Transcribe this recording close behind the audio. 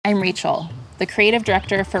I'm Rachel, the creative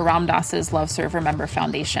director for Ram Dass's Love Serve Remember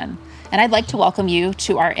Foundation, and I'd like to welcome you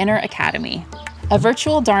to our Inner Academy, a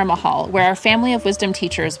virtual Dharma hall where our family of wisdom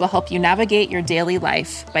teachers will help you navigate your daily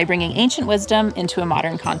life by bringing ancient wisdom into a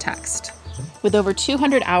modern context. With over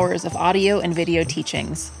 200 hours of audio and video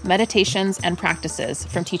teachings, meditations, and practices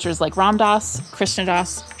from teachers like Ram Dass, Krishna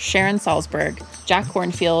Das, Sharon Salzberg, Jack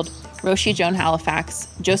Kornfield, Roshi Joan Halifax,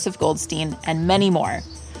 Joseph Goldstein, and many more,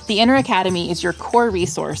 the Inner Academy is your core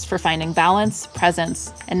resource for finding balance,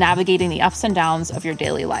 presence, and navigating the ups and downs of your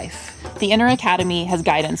daily life. The Inner Academy has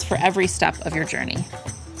guidance for every step of your journey.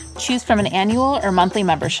 Choose from an annual or monthly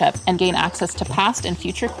membership and gain access to past and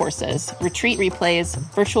future courses, retreat replays,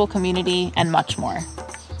 virtual community, and much more.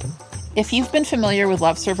 If you've been familiar with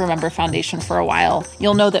Love Serve Remember Foundation for a while,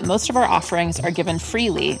 you'll know that most of our offerings are given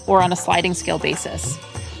freely or on a sliding scale basis.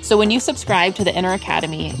 So when you subscribe to the Inner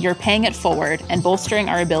Academy, you're paying it forward and bolstering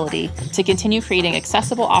our ability to continue creating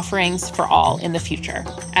accessible offerings for all in the future,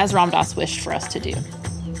 as Ram Dass wished for us to do.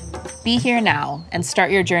 Be here now and start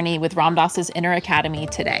your journey with Ram Dass's Inner Academy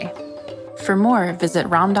today. For more, visit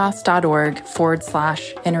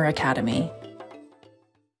ramdass.org/Inner Academy.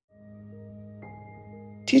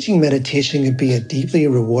 Teaching meditation can be a deeply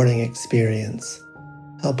rewarding experience.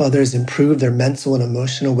 Help others improve their mental and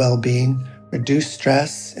emotional well-being, reduce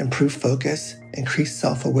stress, improve focus, increase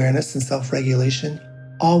self-awareness and self-regulation,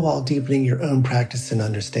 all while deepening your own practice and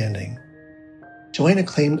understanding. Join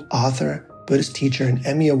acclaimed author, Buddhist teacher, and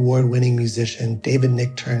Emmy Award-winning musician David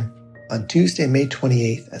Nichtern on Tuesday, May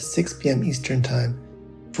 28th at 6 p.m. Eastern Time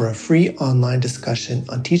for a free online discussion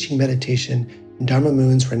on teaching meditation in Dharma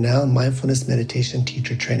Moon's renowned mindfulness meditation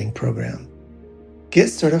teacher training program. Get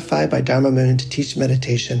certified by Dharma Moon to teach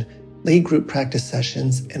meditation, lead group practice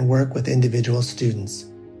sessions, and work with individual students.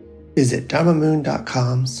 Visit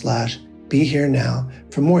dharmamoon.com/BeHereNow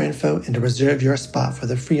for more info and to reserve your spot for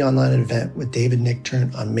the free online event with David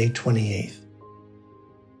Nichtern on May 28th.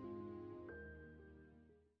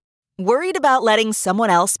 Worried about letting someone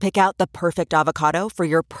else pick out the perfect avocado for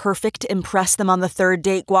your perfect impress them on the third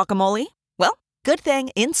date guacamole? Well, good thing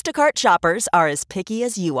Instacart shoppers are as picky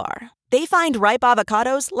as you are. They find ripe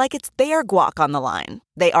avocados like it's their guac on the line.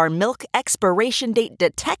 They are milk expiration date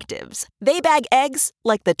detectives. They bag eggs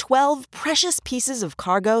like the 12 precious pieces of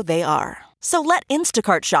cargo they are. So let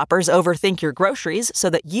Instacart shoppers overthink your groceries so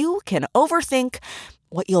that you can overthink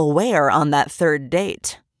what you'll wear on that third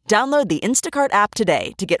date. Download the Instacart app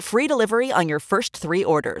today to get free delivery on your first 3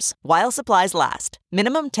 orders, while supplies last.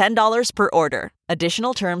 Minimum $10 per order.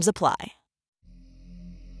 Additional terms apply.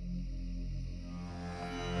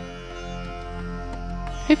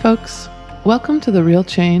 Hey folks, welcome to the Real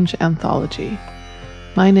Change Anthology.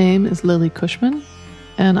 My name is Lily Cushman,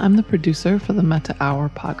 and I'm the producer for the Metta Hour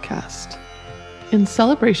podcast. In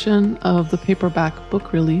celebration of the paperback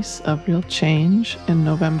book release of Real Change in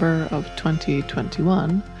November of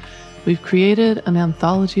 2021, we've created an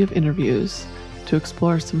anthology of interviews to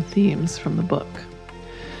explore some themes from the book.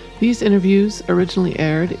 These interviews originally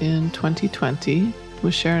aired in 2020,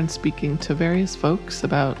 with Sharon speaking to various folks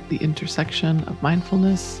about the intersection of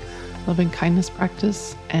mindfulness, loving kindness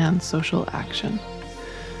practice, and social action.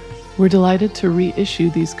 We're delighted to reissue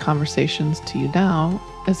these conversations to you now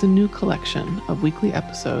as a new collection of weekly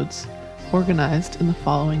episodes organized in the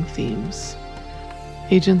following themes: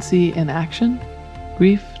 agency in action,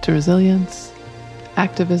 grief to resilience,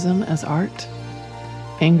 activism as art,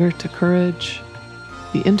 anger to courage,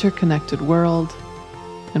 the interconnected world,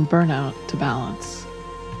 and burnout to balance.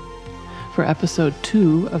 For episode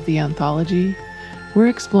 2 of the anthology, we're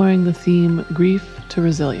exploring the theme Grief to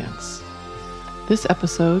Resilience. This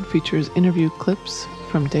episode features interview clips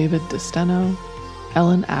from David DeSteno,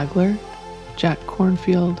 Ellen Agler, Jack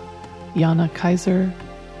Kornfield, Yana Kaiser,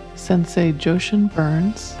 Sensei Joshin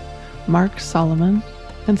Burns, Mark Solomon,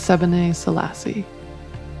 and Sebene Selassie.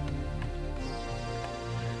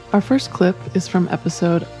 Our first clip is from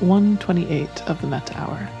episode 128 of the Metta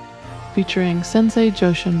Hour, featuring Sensei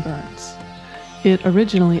Joshin Burns. It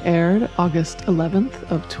originally aired August 11th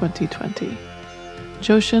of 2020.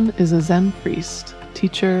 Joshin is a Zen priest,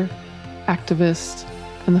 teacher, activist,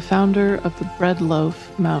 and the founder of the Bread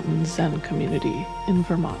Loaf Mountain Zen community in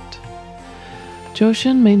Vermont.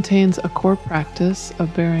 Joshin maintains a core practice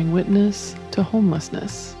of bearing witness to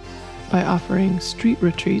homelessness by offering street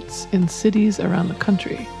retreats in cities around the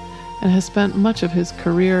country, and has spent much of his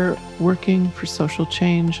career working for social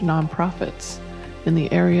change nonprofits in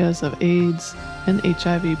the areas of AIDS and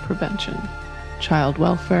HIV prevention, child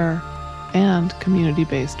welfare, and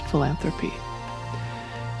community-based philanthropy.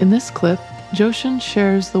 In this clip, Joshin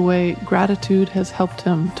shares the way gratitude has helped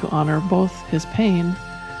him to honor both his pain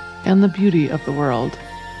and the beauty of the world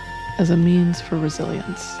as a means for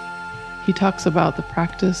resilience. He talks about the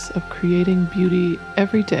practice of creating beauty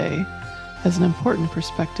every day as an important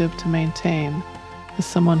perspective to maintain as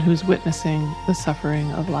someone who's witnessing the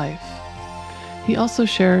suffering of life. He also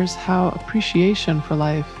shares how appreciation for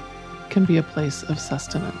life can be a place of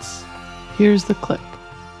sustenance. Here's the clip.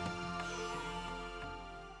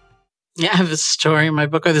 Yeah, I have a story in my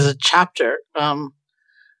book, or there's a chapter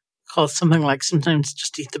called something like Sometimes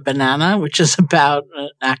Just Eat the Banana, which is about an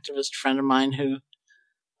activist friend of mine who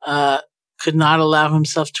could not allow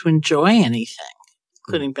himself to enjoy anything,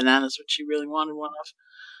 including bananas, which he really wanted one of,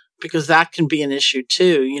 because that can be an issue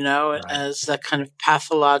too, right. As that kind of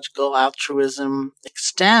pathological altruism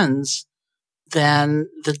extends, then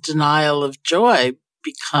the denial of joy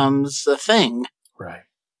becomes a thing. Right.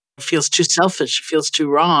 It feels too selfish, it feels too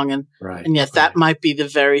wrong, and yet that might be the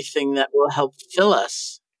very thing that will help fill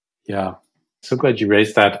us. Yeah. So glad you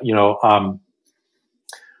raised that.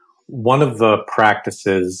 One of the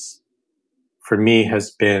practices for me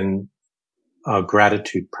has been a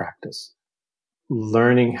gratitude practice.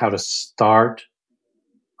 Learning how to start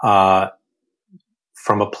from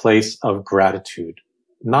a place of gratitude,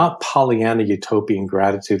 not Pollyanna utopian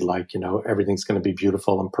gratitude, like, everything's going to be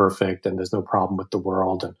beautiful and perfect and there's no problem with the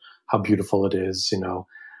world and how beautiful it is,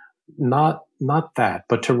 not that,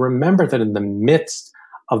 but to remember that in the midst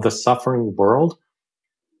of the suffering world,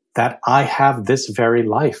 that I have this very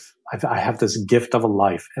life. I have this gift of a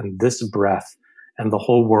life and this breath and the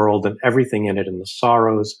whole world and everything in it and the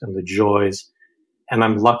sorrows and the joys. And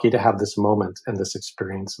I'm lucky to have this moment and this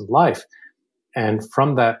experience of life. And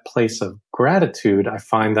from that place of gratitude, I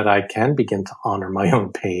find that I can begin to honor my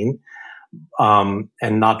own pain and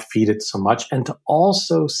not feed it so much, and to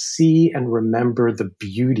also see and remember the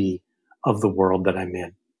beauty of the world that I'm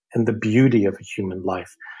in and the beauty of a human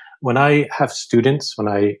life. When I have students, when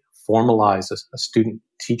I formalize a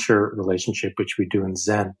student-teacher relationship, which we do in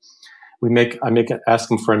Zen, I ask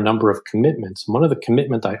them for a number of commitments. One of the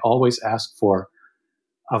commitments I always ask for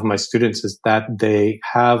of my students is that they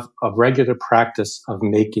have a regular practice of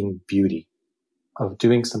making beauty, of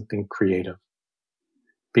doing something creative.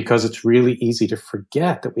 Because it's really easy to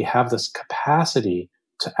forget that we have this capacity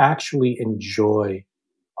to actually enjoy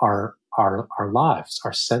our lives,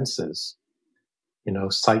 our senses.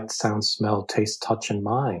 Sight, sound, smell, taste, touch, and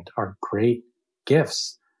mind are great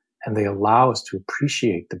gifts, and they allow us to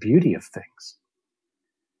appreciate the beauty of things.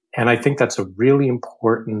 And I think that's a really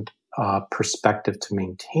important perspective to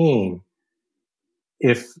maintain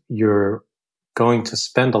if you're going to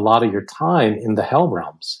spend a lot of your time in the hell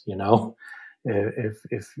realms,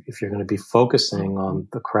 if you're going to be focusing on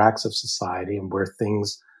the cracks of society and where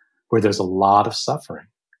there's a lot of suffering,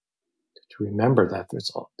 to remember that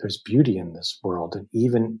there's beauty in this world, and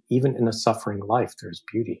even in a suffering life, there's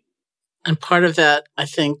beauty. And part of that, I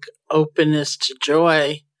think, openness to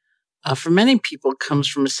joy for many people comes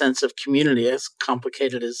from a sense of community, as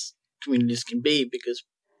complicated as communities can be, because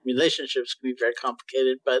relationships can be very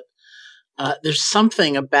complicated. But there's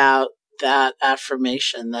something about that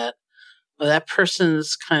affirmation that that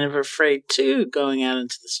person's kind of afraid too going out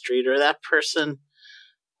into the street, or that person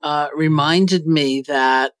reminded me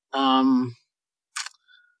that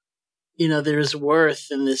there's worth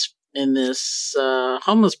in this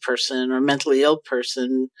homeless person or mentally ill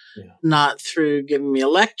person, not through giving me a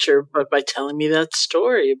lecture, but by telling me that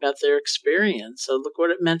story about their experience. So look what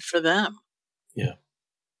it meant for them.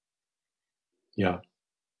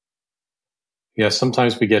 Yeah,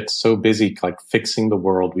 sometimes we get so busy like fixing the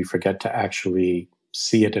world, we forget to actually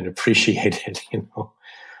see it and appreciate it,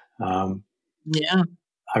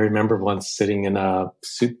 I remember once sitting in a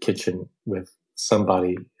soup kitchen with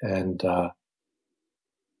somebody, and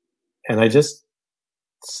I just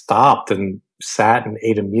stopped and sat and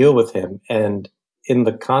ate a meal with him. And in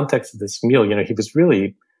the context of this meal, he was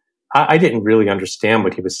really, I didn't really understand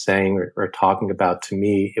what he was saying or talking about. To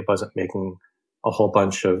me, it wasn't making a whole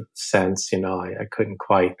bunch of sense. I couldn't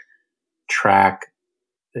quite track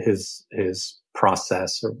his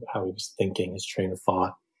process or how he was thinking, his train of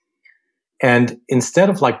thought. And instead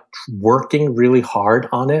of like working really hard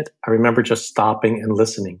on it, I remember just stopping and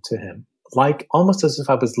listening to him, like almost as if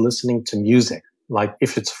I was listening to music. Like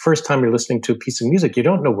if it's the first time you're listening to a piece of music, you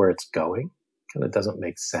don't know where it's going. And it doesn't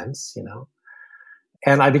make sense,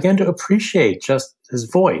 And I began to appreciate just his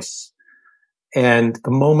voice and the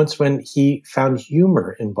moments when he found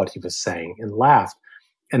humor in what he was saying and laughed.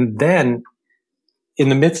 And then in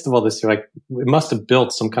the midst of all this, it must have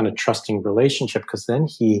built some kind of trusting relationship, because then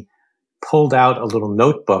he pulled out a little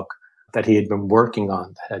notebook that he had been working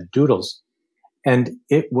on that had doodles. And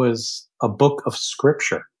it was a book of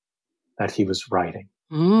scripture that he was writing.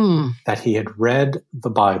 that he had read the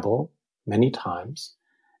Bible many times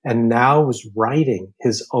and now was writing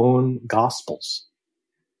his own gospels.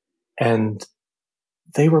 And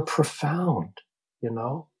they were profound,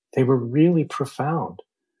 they were really profound.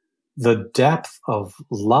 The depth of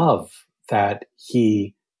love that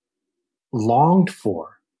he longed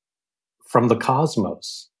for from the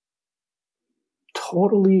cosmos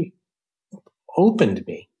totally opened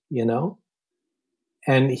me,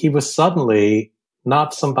 and he was suddenly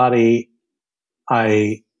not somebody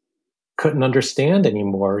I couldn't understand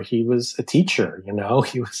anymore. He was a teacher,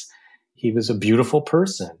 he was a beautiful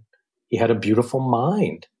person. He had a beautiful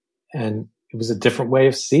mind, and it was a different way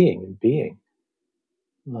of seeing and being.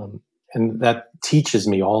 And that teaches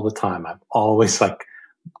me all the time. I'm always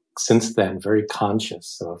since then, very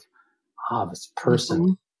conscious of, this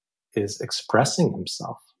person is expressing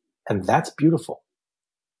himself, and that's beautiful.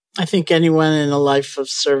 I think anyone in a life of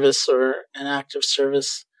service or an act of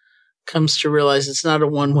service comes to realize it's not a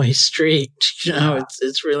one-way street.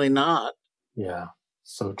 It's really not. Yeah,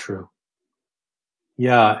 so true.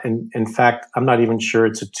 Yeah, and in fact, I'm not even sure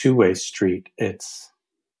it's a two-way street. It's,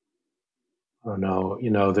 I don't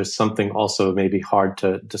know, there's something also maybe hard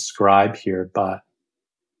to describe here, but,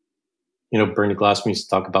 Bernie Glassman used to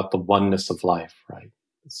talk about the oneness of life, right?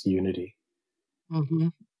 It's unity. Mm-hmm.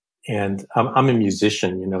 And I'm a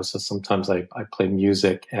musician, so sometimes I play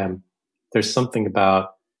music, and there's something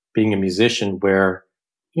about being a musician where,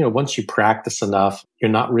 once you practice enough, you're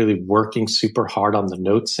not really working super hard on the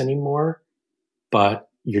notes anymore, but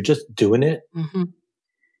you're just doing it. Mm-hmm.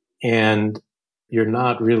 And you're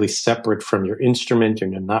not really separate from your instrument,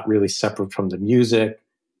 and you're not really separate from the music,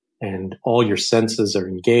 and all your senses are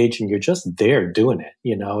engaged, and you're just there doing it.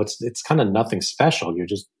 It's kind of nothing special. You're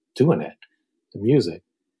just doing it, the music.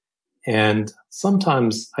 And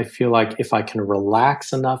sometimes I feel like if I can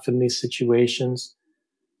relax enough in these situations,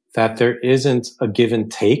 that there isn't a give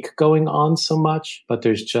and take going on so much, but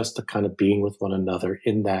there's just a kind of being with one another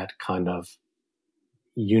in that kind of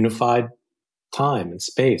unified time and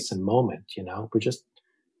space and moment. We're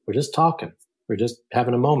just talking. We're just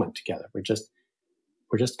having a moment together. We're just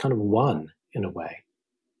kind of one in a way.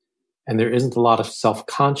 And there isn't a lot of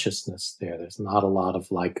self-consciousness there. There's not a lot of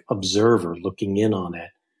observer looking in on it.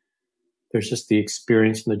 There's just the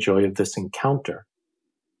experience and the joy of this encounter.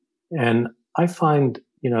 And I find,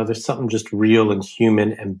 there's something just real and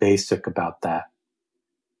human and basic about that.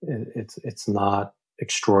 It's not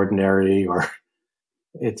extraordinary, or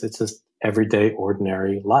it's just everyday,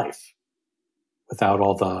 ordinary life without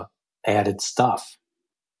all the added stuff.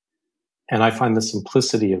 And I find the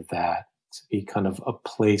simplicity of that to be kind of a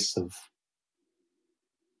place of,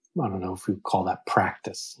 I don't know if we call that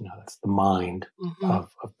practice. That's the mind of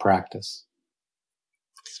practice.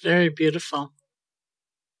 It's very beautiful.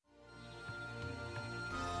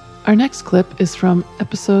 Our next clip is from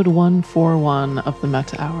episode 141 of the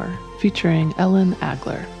Metta Hour, featuring Ellen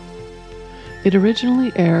Agler. It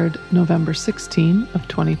originally aired November 16 of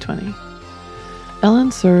 2020.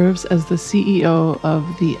 Ellen serves as the CEO of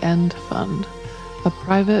the End Fund, a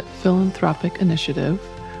private philanthropic initiative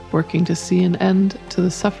working to see an end to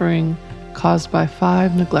the suffering caused by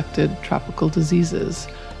 5 neglected tropical diseases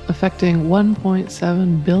affecting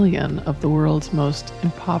 1.7 billion of the world's most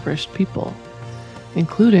impoverished people,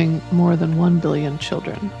 including more than 1 billion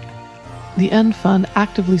children. The End Fund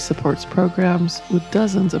actively supports programs with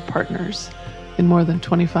dozens of partners in more than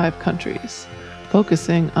 25 countries,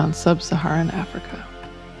 focusing on sub-Saharan Africa.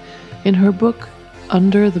 In her book,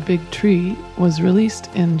 Under the Big Tree, was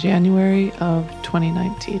released in January of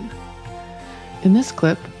 2019. In this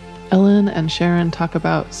clip, Ellen and Sharon talk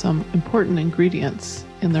about some important ingredients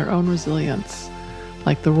in their own resilience,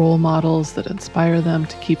 like the role models that inspire them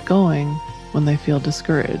to keep going when they feel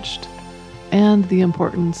discouraged, and the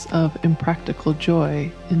importance of impractical joy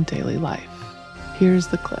in daily life. Here's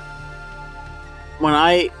the clip. When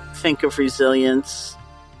I think of resilience,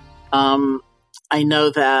 I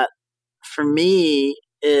know that for me,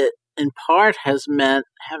 it in part has meant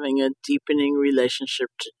having a deepening relationship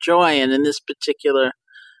to joy. And in this particular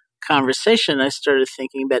conversation, I started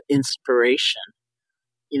thinking about inspiration,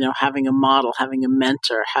 having a model, having a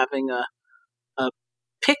mentor, having a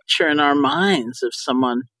picture in our minds of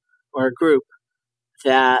someone or a group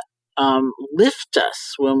that lift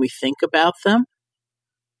us when we think about them,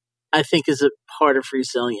 I think is a part of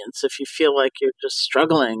resilience. If you feel like you're just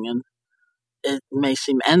struggling and it may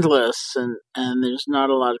seem endless and there's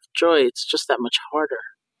not a lot of joy, it's just that much harder.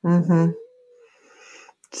 Mm-hmm.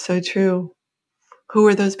 So true. Who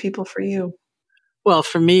are those people for you? Well,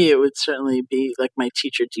 for me, it would certainly be like my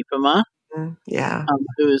teacher, Deepa Ma, Yeah.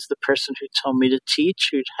 who is the person who told me to teach,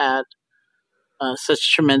 who'd had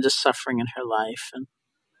such tremendous suffering in her life.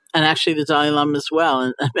 And actually the Dalai Lama as well.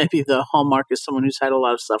 And maybe the hallmark is someone who's had a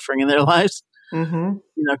lot of suffering in their lives, Mm-hmm.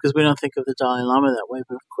 Because we don't think of the Dalai Lama that way,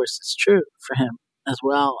 but of course it's true for him as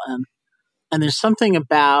well. And there's something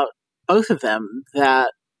about both of them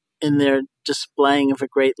that in their displaying of a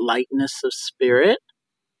great lightness of spirit,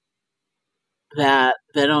 that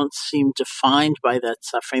they don't seem defined by that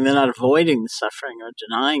suffering. They're not avoiding the suffering or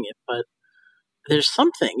denying it, but there's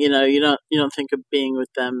something, you don't think of being with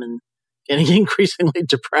them and getting increasingly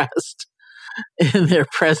depressed in their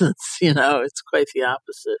presence. It's quite the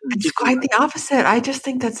opposite. It's quite the opposite. I just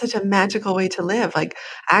think that's such a magical way to live. Like,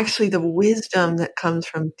 actually, the wisdom that comes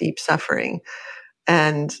from deep suffering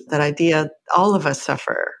and that idea, all of us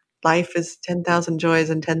suffer. Life is 10,000 joys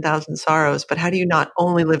and 10,000 sorrows. But how do you not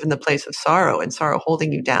only live in the place of sorrow and sorrow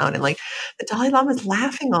holding you down? And like the Dalai Lama is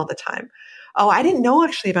laughing all the time. Oh, I didn't know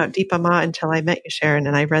actually about Deepa Ma until I met you, Sharon,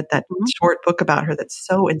 and I read that short book about her that's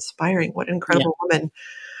so inspiring. What an incredible woman.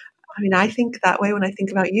 I mean, I think that way when I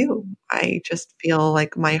think about you. I just feel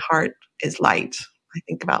like my heart is light. I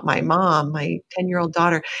think about my mom, my 10-year-old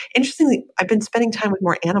daughter. Interestingly, I've been spending time with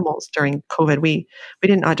more animals during COVID. We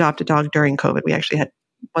didn't adopt a dog during COVID. We actually had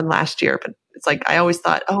one last year, but it's like I always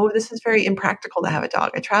thought, this is very impractical to have a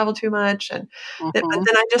dog. I travel too much. But then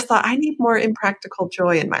I just thought I need more impractical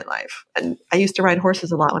joy in my life. And I used to ride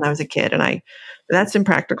horses a lot when I was a kid, and that's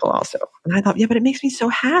impractical also. And I thought, but it makes me so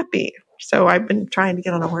happy. So I've been trying to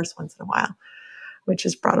get on a horse once in a while, which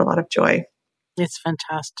has brought a lot of joy. It's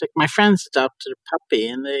fantastic. My friends adopted a puppy,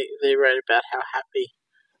 and they write about how happy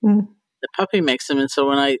the puppy makes them. And so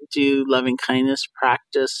when I do loving kindness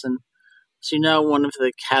practice, and as you know, one of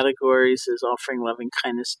the categories is offering loving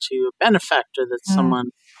kindness to a benefactor. That's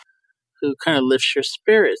someone who kind of lifts your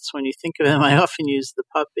spirits. When you think of them, I often use the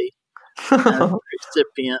puppy as the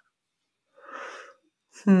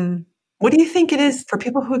recipient. What do you think it is for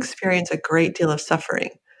people who experience a great deal of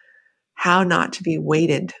suffering, how not to be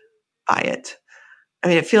weighted by it? I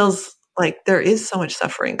mean, it feels like there is so much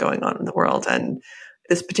suffering going on in the world, and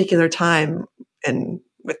this particular time, and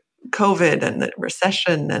with COVID and the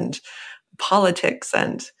recession and politics,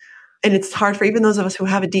 and it's hard for even those of us who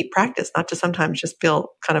have a deep practice not to sometimes just feel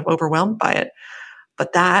kind of overwhelmed by it.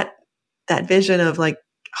 But that vision of like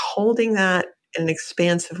holding that in an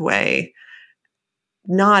expansive way,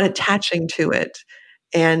 not attaching to it,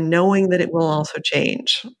 and knowing that it will also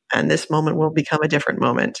change, and this moment will become a different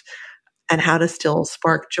moment, and how to still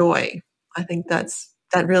spark joy. I think that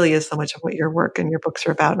really is so much of what your work and your books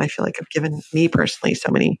are about. And I feel like have given me personally so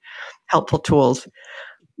many helpful tools.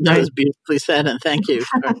 That was beautifully said, and thank you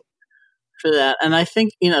for that. And I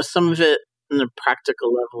think, some of it on the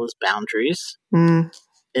practical level is boundaries.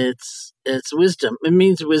 It's wisdom. It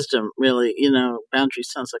means wisdom, really. Boundary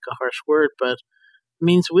sounds like a harsh word, but it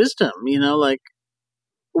means wisdom. Like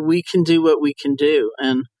we can do what we can do.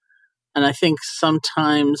 And I think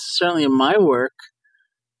sometimes, certainly in my work,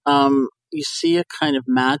 you see a kind of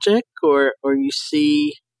magic or you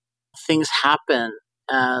see things happen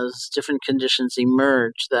as different conditions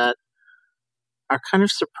emerge that are kind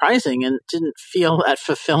of surprising and didn't feel that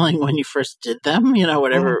fulfilling when you first did them,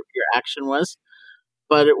 whatever your action was.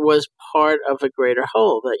 But it was part of a greater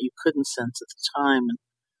whole that you couldn't sense at the time. And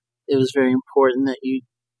it was very important that you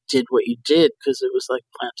did what you did because it was like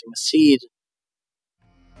planting a seed.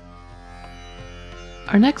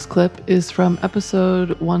 Our next clip is from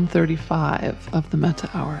episode 135 of the Metta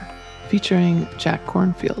Hour, featuring Jack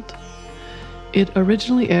Kornfield. It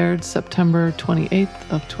originally aired September 28th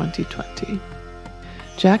of 2020.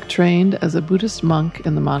 Jack trained as a Buddhist monk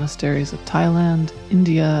in the monasteries of Thailand,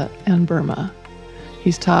 India, and Burma.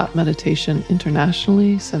 He's taught meditation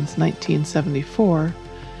internationally since 1974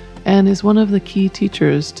 and is one of the key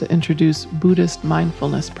teachers to introduce Buddhist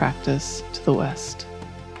mindfulness practice to the West.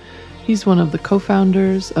 He's one of the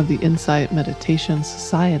co-founders of the Insight Meditation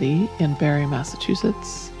Society in Barre,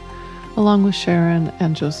 Massachusetts, along with Sharon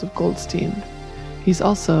and Joseph Goldstein. He's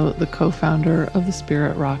also the co-founder of the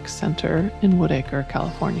Spirit Rock Center in Woodacre,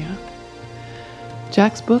 California.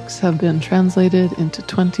 Jack's books have been translated into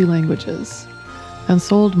 20 languages and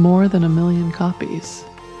sold more than 1 million copies.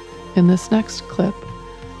 In this next clip,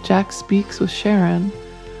 Jack speaks with Sharon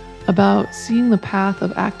about seeing the path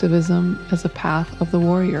of activism as a path of the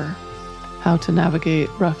warrior, how to navigate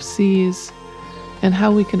rough seas, and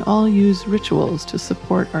how we can all use rituals to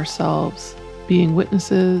support ourselves, being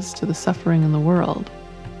witnesses to the suffering in the world.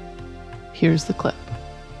 Here's the clip.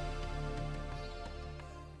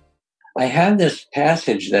 I had this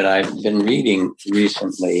passage that I've been reading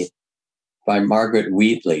recently by Margaret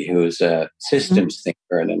Wheatley, who's a systems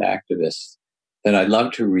thinker and an activist, that I'd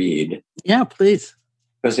love to read. Yeah, please.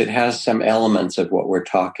 because it has some elements of what we're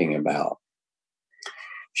talking about.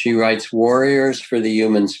 She writes, warriors for the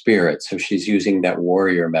human spirit. So she's using that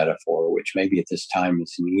warrior metaphor, which maybe at this time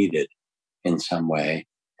is needed in some way,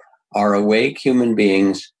 are awake human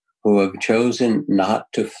beings who have chosen not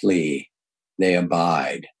to flee. They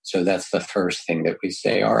abide. So that's the first thing that we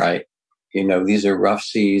say. All right, these are rough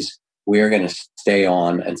seas. We're going to stay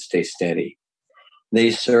on and stay steady.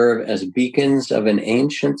 They serve as beacons of an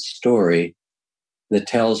ancient story that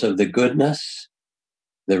tells of the goodness,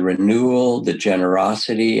 the renewal, the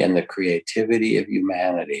generosity, and the creativity of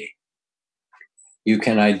humanity. You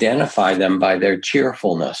can identify them by their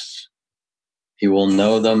cheerfulness. You will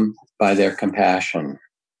know them by their compassion.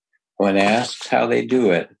 When asked how they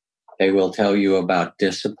do it, they will tell you about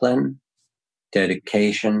discipline,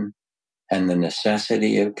 dedication, and the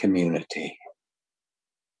necessity of community.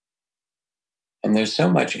 And there's so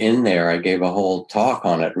much in there. I gave a whole talk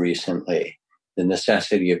on it recently. The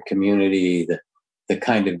necessity of community, the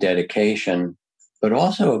kind of dedication, but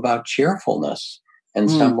also about cheerfulness. In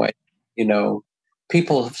some way,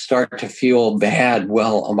 people start to feel bad.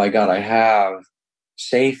 Well, oh my God, I have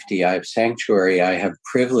safety, I have sanctuary, I have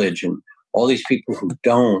privilege, and all these people who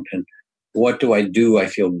don't. And what do? I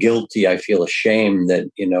feel guilty. I feel ashamed that,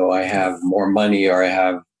 I have more money, or I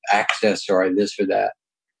have access, or I this or that.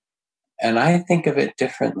 And I think of it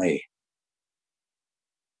differently.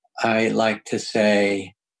 I like to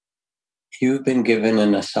say, you've been given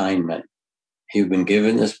an assignment. You've been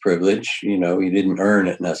given this privilege. You didn't earn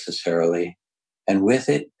it necessarily. And with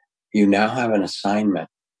it, you now have an assignment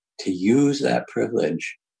to use that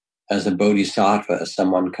privilege as a bodhisattva, as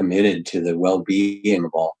someone committed to the well-being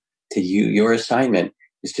of all. To you, your assignment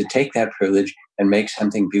is to take that privilege and make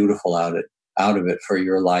something beautiful out of it for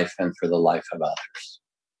your life and for the life of others.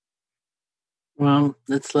 Well,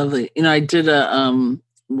 that's lovely. I did a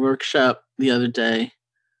workshop the other day,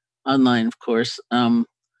 online, of course,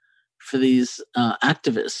 for these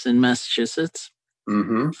activists in Massachusetts.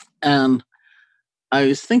 Mm-hmm. And I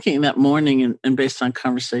was thinking that morning, and based on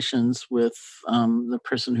conversations with the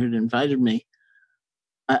person who'd invited me,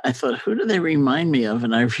 I thought, who do they remind me of?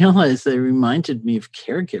 And I realized they reminded me of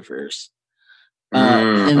caregivers.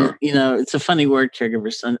 And, it's a funny word,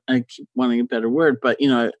 caregivers. And I keep wanting a better word, but,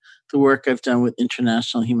 the work I've done with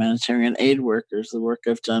international humanitarian aid workers, the work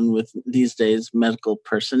I've done with these days medical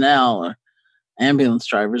personnel or ambulance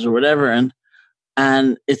drivers or whatever.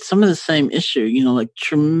 And it's some of the same issue, like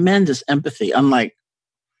tremendous empathy, unlike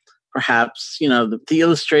perhaps, the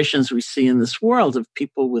illustrations we see in this world of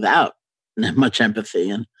people without much empathy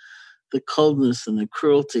and the coldness and the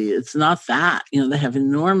cruelty. It's not that, they have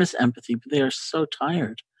enormous empathy, but they are so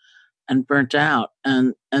tired and burnt out.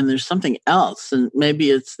 And there's something else. And maybe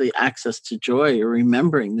it's the access to joy or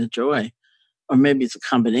remembering the joy, or maybe it's a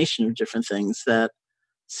combination of different things that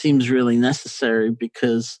seems really necessary,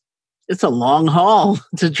 because it's a long haul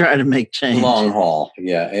to try to make change. Long haul.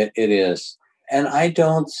 Yeah, it is. And I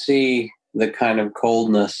don't see the kind of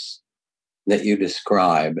coldness that you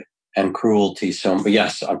describe and cruelty. So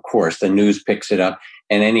yes, of course, the news picks it up,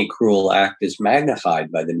 and any cruel act is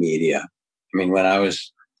magnified by the media. I mean, when I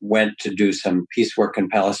went to do some peace work in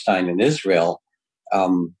Palestine and Israel,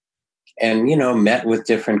 and, met with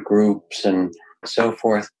different groups and so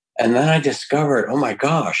forth. And then I discovered, oh my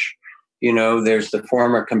gosh, there's the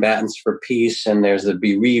former combatants for peace, and there's the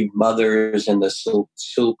bereaved mothers, and the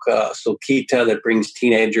Sulkita that brings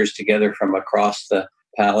teenagers together from across the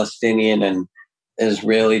Palestinian and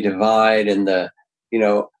Israeli divide. And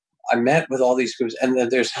I met with all these groups, and then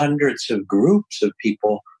there's hundreds of groups of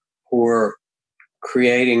people who are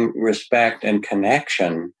creating respect and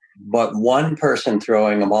connection. But one person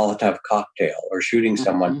throwing a Molotov cocktail or shooting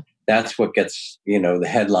someone, that's what gets, the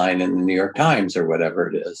headline in the New York Times or whatever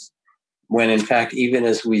it is. When in fact, even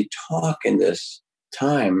as we talk in this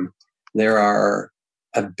time, there are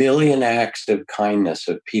a billion acts of kindness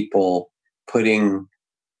of people putting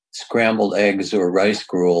scrambled eggs or rice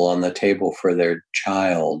gruel on the table for their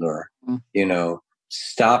child, or,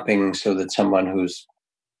 stopping so that someone who's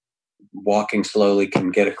walking slowly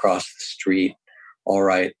can get across the street. All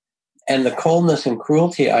right. And the coldness and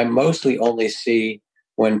cruelty I mostly only see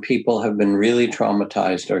when people have been really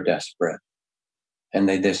traumatized or desperate, and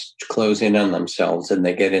they just close in on themselves and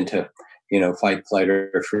they get into, fight, flight,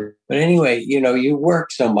 or freeze. But anyway, you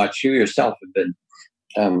work so much. You yourself have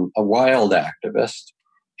been a wild activist,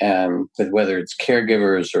 and whether it's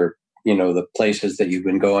caregivers or, the places that you've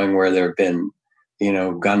been going where there have been,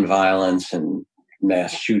 gun violence and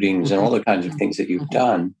mass shootings and all the kinds of things that you've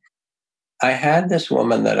done. I had this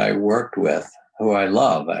woman that I worked with, who I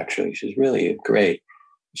love, actually. She's really great.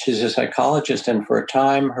 She's a psychologist, and for a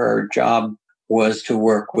time, her job was to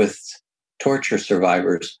work with torture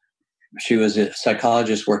survivors. She was a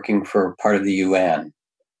psychologist working for part of the UN.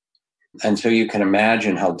 And so you can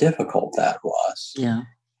imagine how difficult that was. Yeah.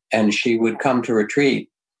 And she would come to retreat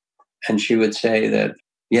and she would say that,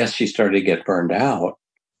 yes, she started to get burned out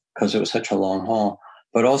because it was such a long haul.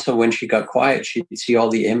 But also when she got quiet, she'd see all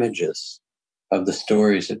the images of the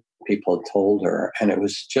stories that people had told her. And it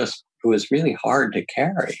was really hard to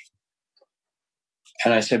carry.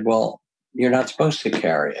 And I said, well, you're not supposed to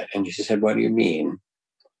carry it. And she said, what do you mean?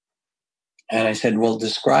 And I said, well,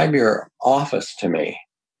 describe your office to me.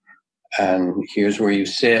 And here's where you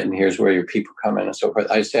sit, and here's where your people come in, and so forth.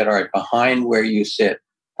 I said, all right, behind where you sit,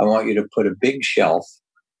 I want you to put a big shelf.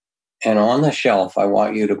 And on the shelf, I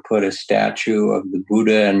want you to put a statue of the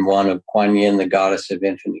Buddha and one of Kuan Yin, the goddess of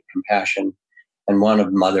infinite compassion, and one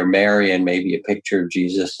of Mother Mary, and maybe a picture of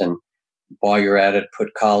Jesus. And while you're at it,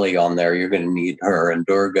 put Kali on there. You're going to need her. And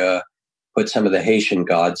Durga. Put some of the Haitian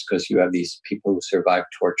gods, because you have these people who survived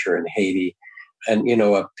torture in Haiti. And,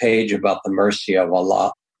 a page about the mercy of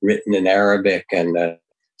Allah written in Arabic, and the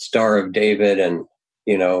Star of David, and,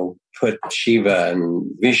 put Shiva and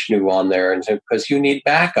Vishnu on there. And because you need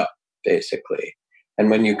backup, basically. And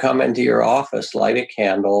when you come into your office, light a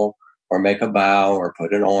candle or make a bow or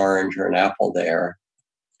put an orange or an apple there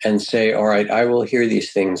and say, all right, I will hear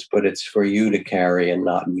these things, but it's for you to carry and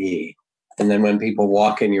not me. And then when people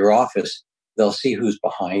walk in your office, they'll see who's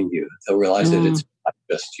behind you. They'll realize that it's not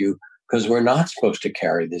just you, because we're not supposed to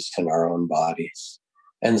carry this in our own bodies.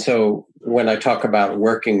 And so when I talk about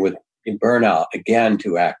working with burnout, again,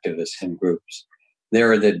 to activists and groups,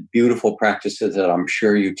 there are the beautiful practices that I'm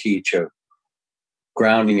sure you teach of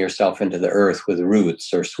grounding yourself into the earth with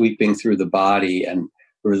roots, or sweeping through the body and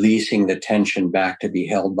releasing the tension back to be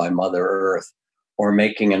held by Mother Earth, or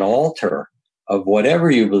making an altar of whatever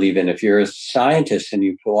you believe in. If you're a scientist and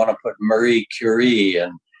you want to put Marie Curie,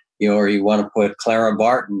 and or you want to put Clara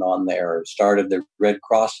Barton on there, started the Red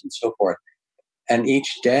Cross and so forth. And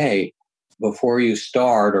each day before you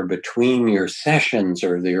start, or between your sessions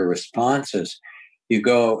or your responses, you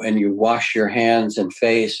go and you wash your hands and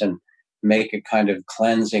face and make a kind of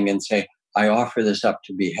cleansing and say, I offer this up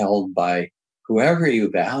to be held by whoever you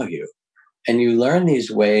value. And you learn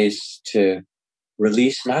these ways to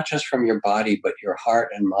release not just from your body, but your heart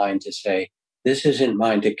and mind, to say, this isn't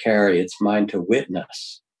mine to carry, it's mine to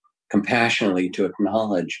witness, compassionately to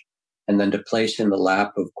acknowledge, and then to place in the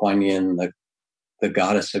lap of Kuan Yin, the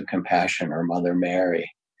goddess of compassion, or Mother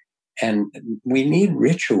Mary. And we need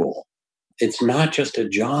ritual. It's not just a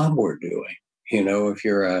job we're doing. If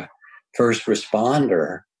you're a first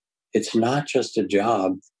responder, it's not just a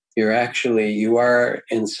job. You are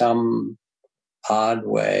in some odd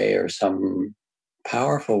way or some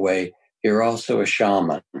powerful way, you're also a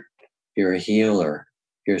shaman. You're a healer.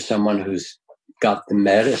 You're someone who's got the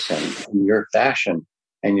medicine in your fashion,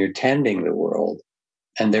 and you're tending the world.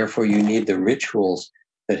 And therefore you need the rituals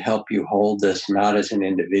that help you hold this, not as an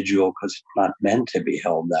individual, because it's not meant to be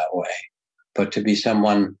held that way, but to be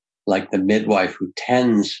someone like the midwife who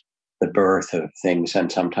tends the birth of things.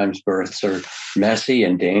 And sometimes births are messy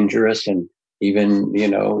and dangerous, and even,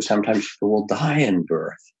 sometimes people will die in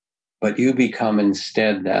birth. But you become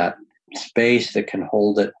instead that space that can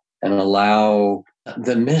hold it and allow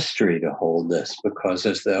the mystery to hold this. Because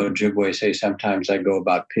as the Ojibwe say, sometimes I go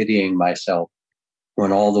about pitying myself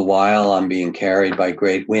when all the while I'm being carried by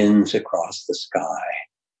great winds across the sky.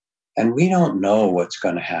 And we don't know what's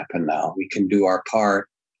going to happen now. We can do our part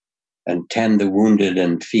and tend the wounded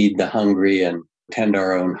and feed the hungry and tend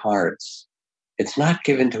our own hearts. It's not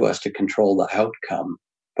given to us to control the outcome,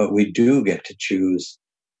 but we do get to choose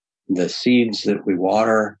the seeds that we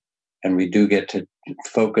water, and we do get to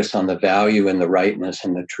focus on the value and the rightness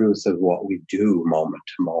and the truth of what we do moment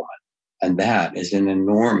to moment. And that is an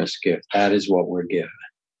enormous gift. That is what we're given.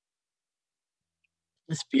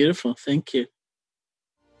 It's beautiful. Thank you.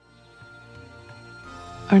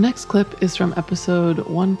 Our next clip is from episode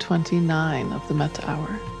 129 of the Metta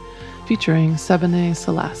Hour, featuring Sebene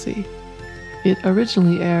Selassie. It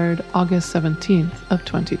originally aired August 17th of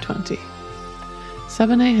 2020.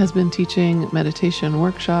 Sebene has been teaching meditation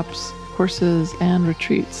workshops, courses, and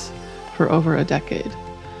retreats for over a decade,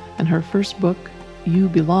 and her first book, You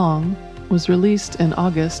Belong, was released in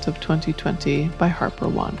August of 2020 by Harper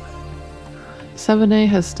One. Sebene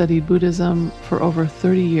has studied Buddhism for over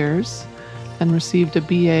 30 years and received a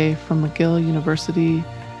BA from McGill University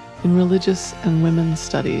in Religious and Women's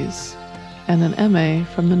Studies and an MA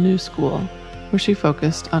from the New School, where she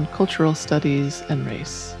focused on cultural studies and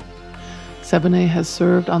race. Sebene has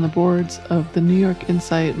served on the boards of the New York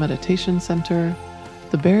Insight Meditation Center,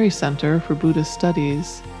 the Berry Center for Buddhist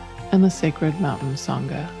Studies, and the sacred mountain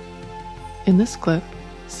Sangha. In this clip,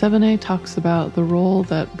 7a talks about the role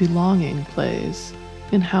that belonging plays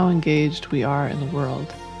in how engaged we are in the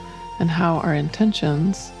world, and how our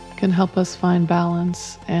intentions can help us find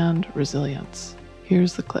balance and resilience.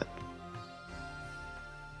 Here's the clip.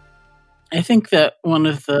 I think that one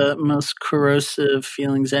of the most corrosive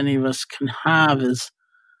feelings any of us can have is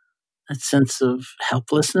a sense of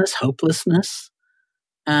helplessness, hopelessness.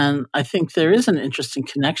 And I think there is an interesting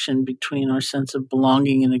connection between our sense of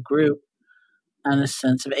belonging in a group and a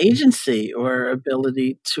sense of agency or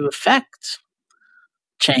ability to affect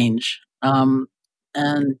change. And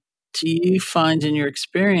do you find in your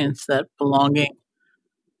experience that belonging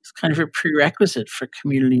is kind of a prerequisite for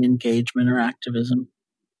community engagement or activism?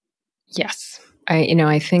 Yes.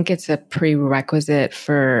 I think it's a prerequisite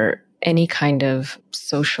for any kind of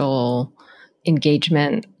social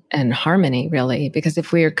engagement and harmony, really, because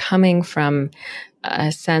if we are coming from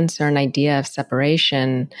a sense or an idea of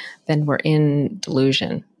separation, then we're in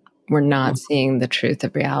delusion. We're not seeing the truth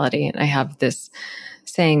of reality. And I have this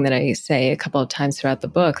saying that I say a couple of times throughout the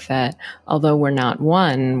book that although we're not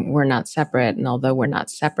one, we're not separate. And although we're not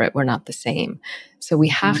separate, we're not the same. So we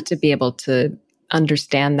have to be able to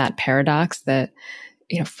understand that paradox that,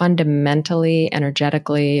 fundamentally,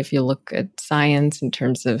 energetically, if you look at science in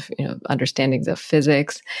terms of, understandings of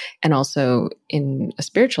physics, and also in a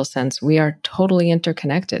spiritual sense, we are totally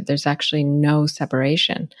interconnected. There's actually no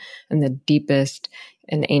separation. And the deepest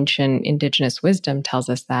and ancient indigenous wisdom tells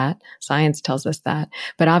us that. Science tells us that.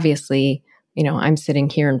 But obviously, I'm sitting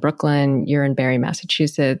here in Brooklyn, you're in Barre,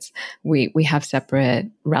 Massachusetts. We have separate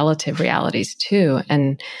relative realities too.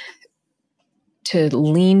 And to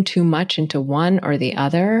lean too much into one or the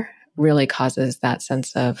other really causes that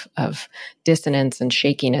sense of dissonance and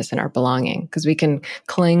shakiness in our belonging, because we can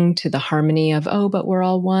cling to the harmony of, but we're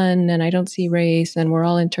all one and I don't see race and we're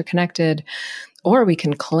all interconnected. Or we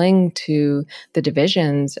can cling to the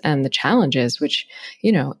divisions and the challenges, which,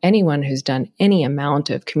 anyone who's done any amount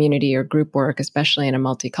of community or group work, especially in a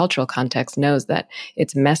multicultural context, knows that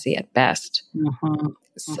it's messy at best. Mm-hmm.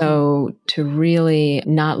 So to really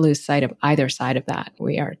not lose sight of either side of that,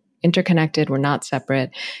 we are interconnected, we're not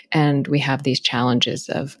separate, and we have these challenges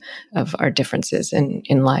of our differences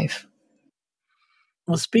in life.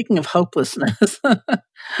 Well, speaking of hopelessness,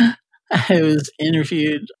 I was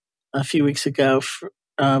interviewed a few weeks ago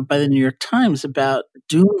by the New York Times about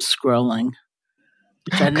doom scrolling,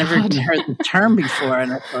 which I'd never even heard the term before.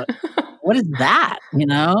 And I thought, what is that?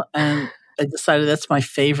 And I decided that's my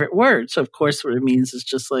favorite word. So of course what it means is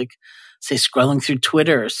just like, say, scrolling through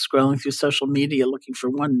Twitter, or scrolling through social media, looking for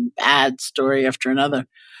one bad story after another.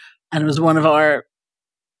 And it was one of our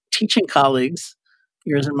teaching colleagues,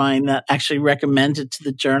 yours and mine, that actually recommended to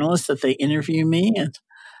the journalists that they interview me.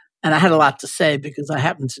 And I had a lot to say because I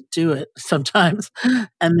happen to do it sometimes.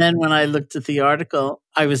 And then when I looked at the article,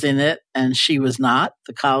 I was in it and she was not,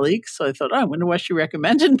 the colleague. So I thought, I wonder why she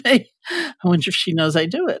recommended me. I wonder if she knows I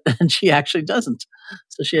do it. And she actually doesn't.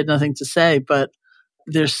 So she had nothing to say. But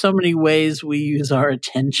there's so many ways we use our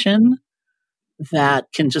attention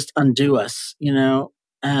that can just undo us,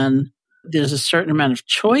 and there's a certain amount of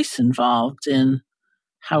choice involved in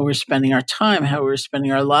how we're spending our time, how we're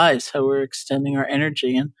spending our lives, how we're extending our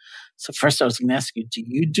energy. And so first I was going to ask you, do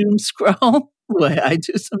you doom scroll the way I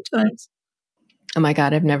do sometimes? Oh my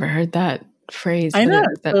God, I've never heard that phrase. I know.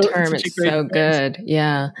 That term. It's so good.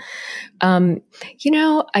 Yeah.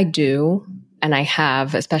 I do. And I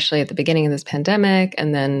have, especially at the beginning of this pandemic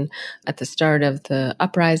and then at the start of the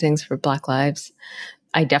uprisings for Black Lives,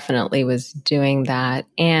 I definitely was doing that.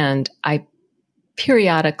 And I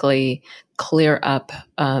periodically clear up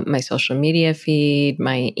my social media feed,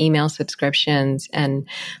 my email subscriptions, and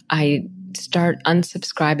I start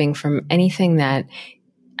unsubscribing from anything that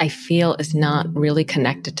I feel is not really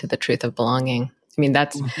connected to the truth of belonging. I mean,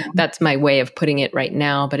 that's my way of putting it right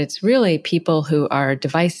now, but it's really people who are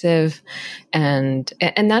divisive, and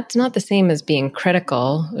that's not the same as being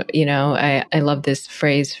critical. I love this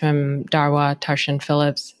phrase from Darwa Tarshan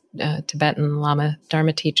Phillips, Tibetan Lama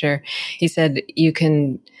Dharma teacher. He said, you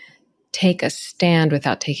can take a stand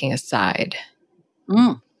without taking a side.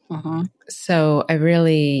 Mm-hmm. So I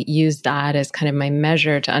really use that as kind of my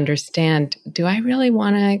measure to understand, do I really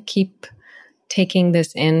want to keep taking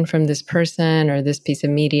this in from this person or this piece of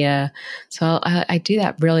media? So I do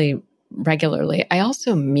that really regularly. I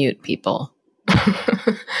also mute people.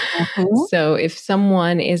 Mm-hmm. So if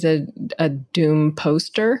someone is a doom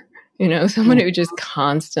poster, someone who just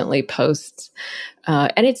constantly posts.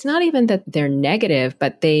 And it's not even that they're negative,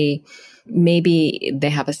 but maybe they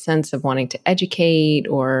have a sense of wanting to educate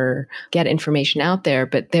or get information out there,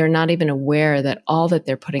 but they're not even aware that all that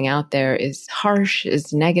they're putting out there is harsh,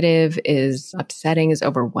 is negative, is upsetting, is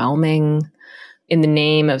overwhelming. In the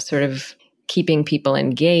name of sort of keeping people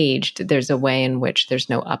engaged, there's a way in which there's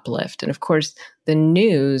no uplift. And of course, the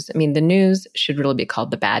news should really be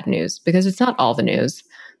called the bad news, because it's not all the news.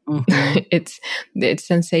 Mm-hmm. It's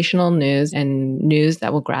sensational news and news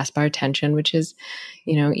that will grasp our attention, which is,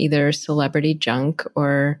 either celebrity junk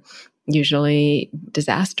or usually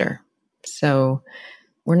disaster. So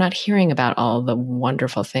we're not hearing about all the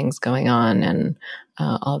wonderful things going on and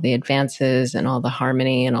all the advances and all the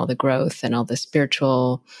harmony and all the growth and all the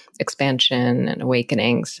spiritual expansion and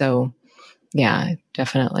awakening. So yeah,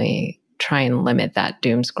 definitely try and limit that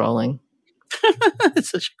doom scrolling. It's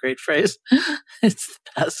such a great phrase. It's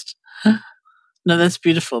the best. No, that's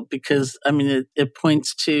beautiful, because it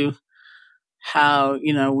points to how,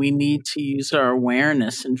 we need to use our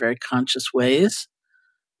awareness in very conscious ways,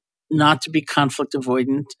 not to be conflict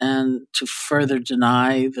avoidant and to further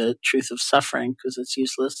deny the truth of suffering because it's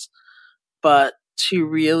useless, but to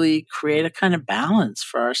really create a kind of balance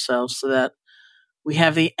for ourselves so that we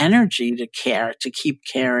have the energy to care, to keep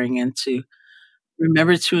caring, and to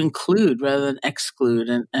remember to include rather than exclude,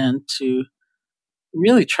 and to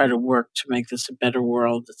really try to work to make this a better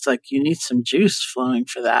world. It's like you need some juice flowing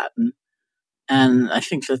for that. And I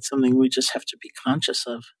think that's something we just have to be conscious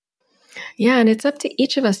of. Yeah, and it's up to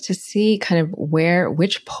each of us to see kind of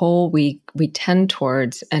which pole we tend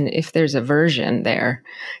towards, and if there's aversion there,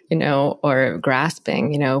 or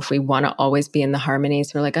grasping, if we want to always be in the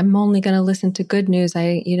harmonies, we're like, I'm only going to listen to good news.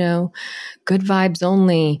 Good vibes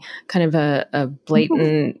only, kind of a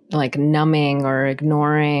blatant like numbing or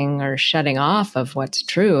ignoring or shutting off of what's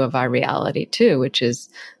true of our reality too, which is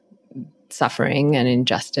suffering and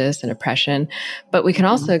injustice and oppression. But we can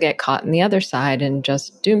also get caught in the other side and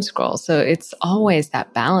just doom scroll. So it's always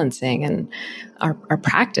that balancing, and our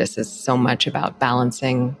practice is so much about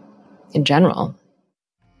balancing in general.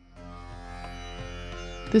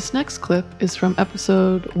 This next clip is from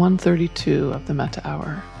episode 132 of the Metta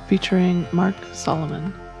Hour, featuring Mark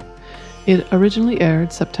Solomon. It originally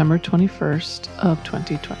aired September 21st of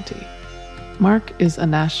 2020. Mark is a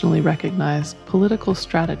nationally recognized political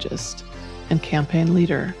strategist and campaign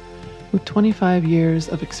leader with 25 years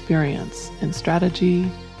of experience in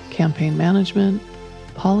strategy, campaign management,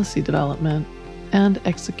 policy development, and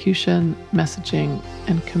execution, messaging,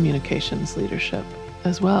 and communications leadership,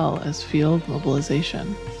 as well as field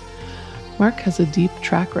mobilization. Mark has a deep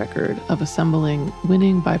track record of assembling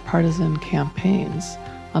winning bipartisan campaigns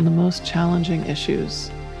on the most challenging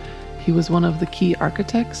issues. He was one of the key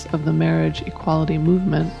architects of the marriage equality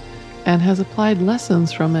movement and has applied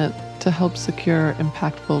lessons from it to help secure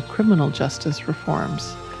impactful criminal justice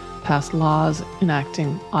reforms, pass laws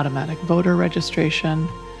enacting automatic voter registration,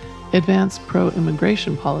 advance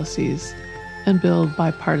pro-immigration policies, and build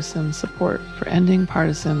bipartisan support for ending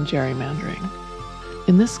partisan gerrymandering.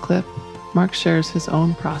 In this clip, Mark shares his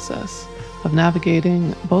own process of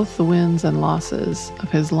navigating both the wins and losses of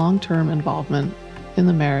his long-term involvement in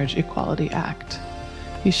the Marriage Equality Act.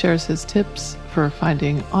 He shares his tips for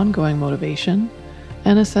finding ongoing motivation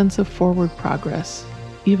and a sense of forward progress,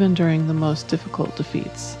 even during the most difficult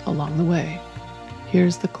defeats along the way.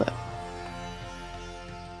 Here's the clip.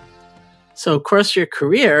 So across your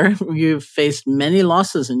career, you've faced many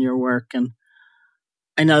losses in your work, and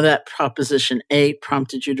I know that Proposition 8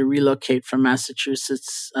 prompted you to relocate from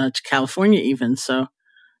Massachusetts to California even. So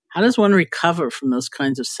how does one recover from those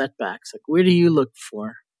kinds of setbacks? Like, where do you look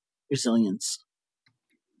for resilience?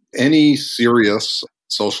 Any serious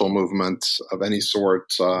social movement of any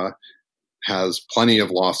sort has plenty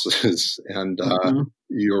of losses, and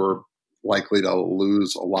you're likely to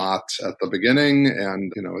lose a lot at the beginning.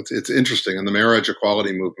 And, it's interesting. In the marriage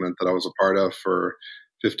equality movement that I was a part of for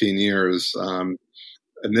 15 years,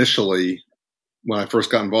 initially, when I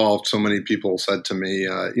first got involved, so many people said to me,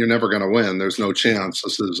 you're never going to win. There's no chance.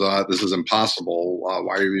 This is impossible.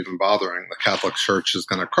 Why are you even bothering? The Catholic Church is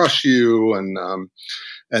going to crush you.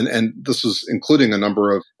 And this was including a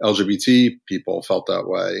number of LGBT people felt that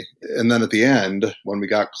way. And then at the end, when we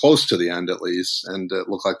got close to the end, at least, and it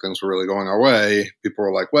looked like things were really going our way, people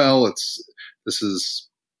were like, well, this is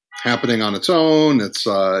happening on its own. It's,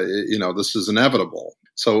 this is inevitable.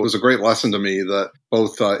 So it was a great lesson to me that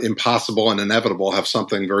both impossible and inevitable have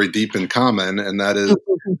something very deep in common, and that is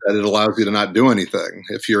that it allows you to not do anything.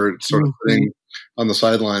 If you're sort of sitting on the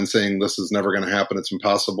sidelines saying this is never going to happen, it's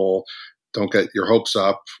impossible, don't get your hopes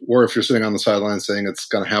up. Or if you're sitting on the sidelines saying it's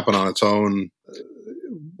going to happen on its own,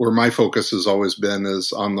 where my focus has always been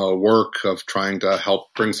is on the work of trying to help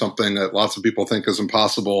bring something that lots of people think is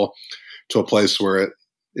impossible to a place where it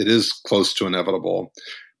is close to inevitable.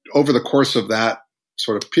 Over the course of that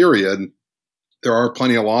sort of period, there are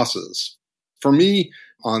plenty of losses. For me,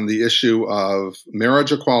 on the issue of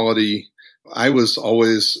marriage equality, I was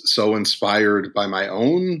always so inspired by my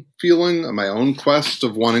own feeling, my own quest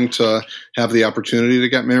of wanting to have the opportunity to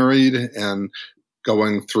get married, and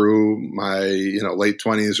going through my late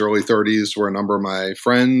 20s, early 30s, where a number of my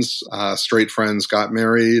friends, straight friends, got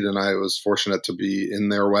married, and I was fortunate to be in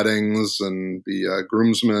their weddings and be a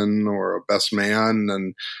groomsman or a best man,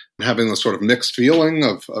 and having this sort of mixed feeling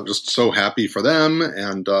of just so happy for them,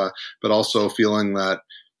 and but also feeling that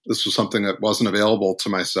this was something that wasn't available to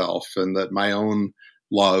myself, and that my own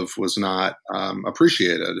love was not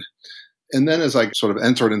appreciated. And then as I sort of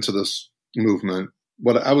entered into this movement,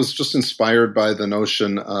 what I was just inspired by the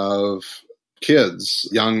notion of kids,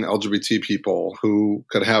 young LGBT people who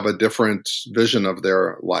could have a different vision of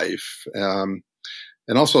their life. And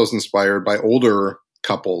also I was inspired by older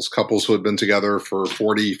couples who had been together for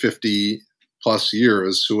 40, 50 plus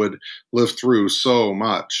years, who had lived through so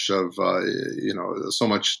much of, so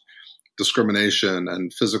much discrimination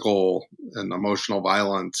and physical and emotional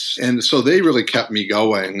violence. And so they really kept me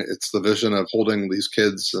going. It's the vision of holding these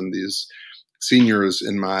kids and these seniors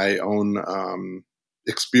in my own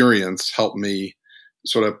experience helped me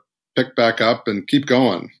sort of pick back up and keep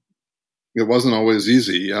going. It wasn't always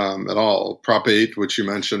easy at all. Prop 8, which you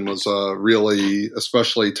mentioned, was a really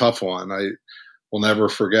especially tough one. I will never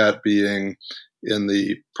forget being in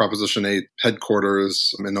the Proposition 8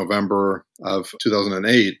 headquarters in November of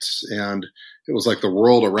 2008. And it was like the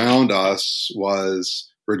world around us was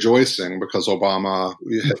rejoicing because Obama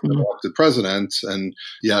had been elected president, and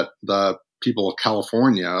yet the people of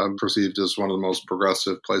California, perceived as one of the most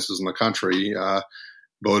progressive places in the country,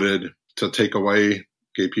 voted to take away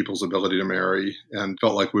gay people's ability to marry, and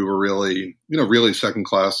felt like we were really, really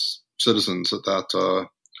second-class citizens at that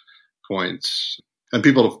point. And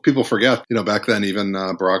people forget, back then even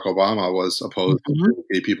Barack Obama was opposed to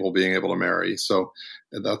gay people being able to marry. So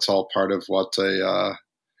that's all part of what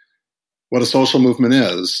a social movement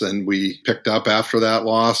is. And we picked up after that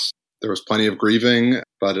loss. There was plenty of grieving,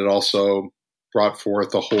 but it also brought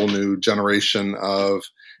forth a whole new generation of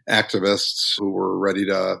activists who were ready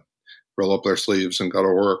to roll up their sleeves and go to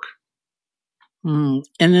work. And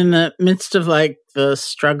in the midst of like the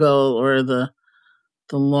struggle or the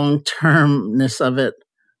long-termness of it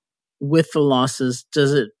with the losses,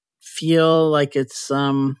 does it feel like it's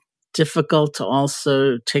difficult to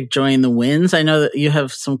also take joy in the wins? I know that you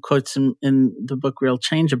have some quotes in the book Real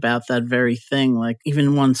Change about that very thing, like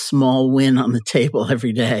even one small win on the table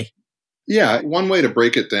every day. Yeah, one way to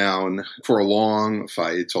break it down for a long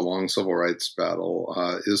fight, a long civil rights battle,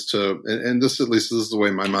 is to, and this, at least this is the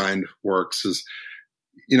way my mind works, is,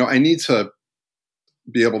 I need to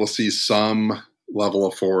be able to see some level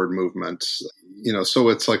of forward movement. So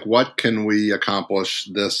it's like, what can we accomplish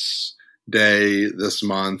this day, this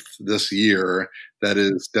month, this year that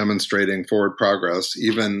is demonstrating forward progress,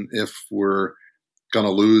 even if we're going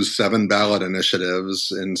to lose 7 ballot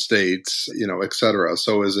initiatives in states, et cetera.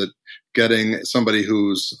 So is it getting somebody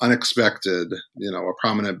who's unexpected, a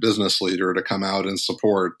prominent business leader to come out and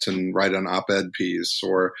support and write an op-ed piece?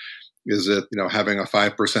 Or is it, having a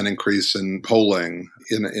 5% increase in polling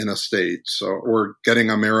in a state? So, or getting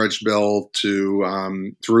a marriage bill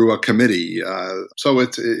to through a committee. So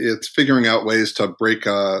it's figuring out ways to break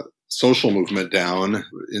a social movement down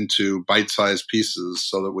into bite-sized pieces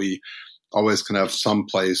so that we always can have some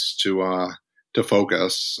place to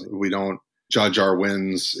focus. We don't judge our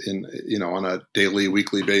wins on a daily,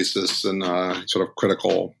 weekly basis in a sort of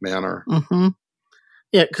critical manner. Mm-hmm.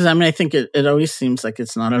 Yeah, because I think it always seems like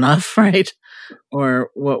it's not enough, right? Or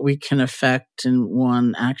what we can affect in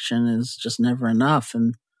one action is just never enough.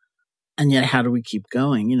 And yet, how do we keep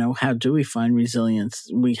going? How do we find resilience?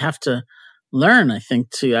 We have to learn, I think,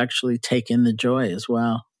 to actually take in the joy as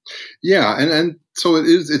well. Yeah, and so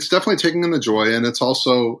it's definitely taking in the joy, and it's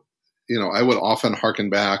also, I would often hearken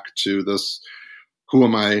back to this, who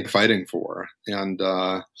am I fighting for? And,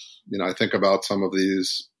 I think about some of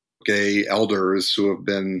these gay elders who have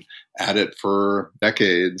been at it for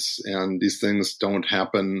decades, and these things don't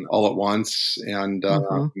happen all at once. And,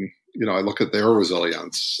 I look at their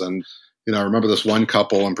resilience, and, I remember this one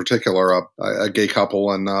couple in particular, a gay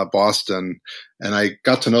couple in Boston, and I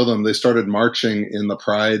got to know them. They started marching in the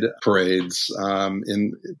Pride parades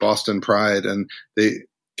in Boston Pride, and they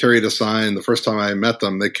carried a sign. The first time I met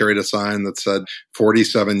them, they carried a sign that said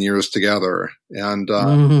 47 years together. And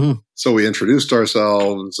so we introduced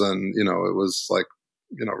ourselves, and, it was like,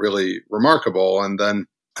 really remarkable. And then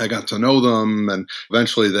I got to know them, and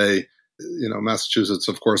eventually they, Massachusetts,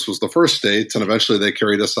 of course, was the first state. And eventually they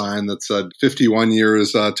carried a sign that said 51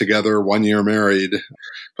 years together, 1 year married.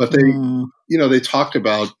 But they, they talked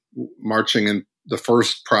about marching in the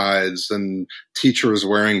first prides and teachers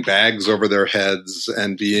wearing bags over their heads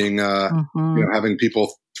and being, having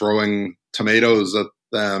people throwing tomatoes at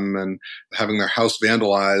them and having their house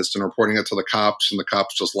vandalized and reporting it to the cops, and the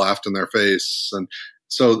cops just laughed in their face. And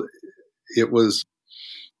so it was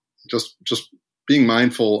just being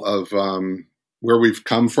mindful of where we've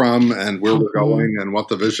come from and where we're going and what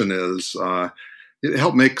the vision is. It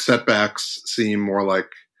helped make setbacks seem more like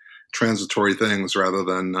transitory things rather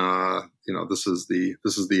than this is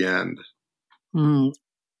the end.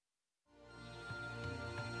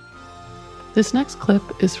 This next clip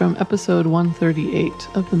is from episode 138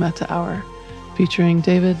 of the Metta Hour, featuring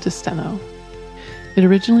David DeSteno. It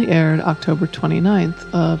originally aired October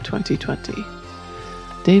 29th of 2020.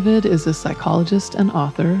 David is a psychologist and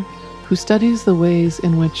author who studies the ways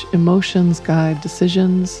in which emotions guide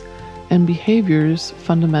decisions and behaviors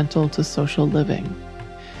fundamental to social living.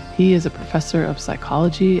 He is a professor of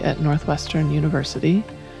psychology at Northwestern University,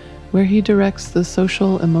 where he directs the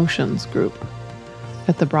Social Emotions Group.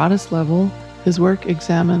 At the broadest level, his work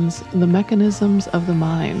examines the mechanisms of the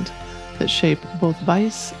mind that shape both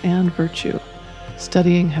vice and virtue,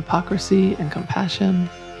 studying hypocrisy and compassion,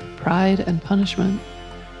 pride and punishment,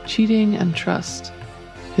 cheating and trust.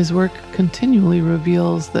 His work continually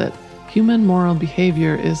reveals that human moral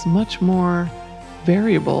behavior is much more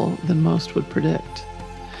variable than most would predict.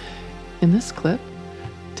 In this clip,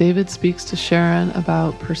 David speaks to Sharon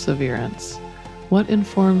about perseverance, what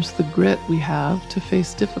informs the grit we have to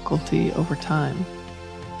face difficulty over time,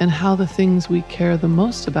 and how the things we care the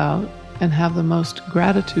most about and have the most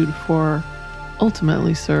gratitude for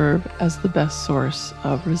ultimately serve as the best source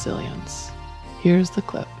of resilience. Here's the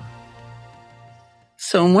clip.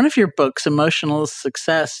 So in one of your books, Emotional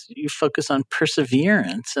Success, you focus on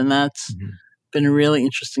perseverance, and that's been a really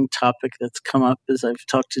interesting topic that's come up as I've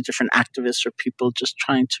talked to different activists or people just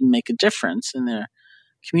trying to make a difference in their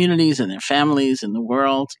communities and their families in the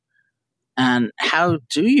world. And how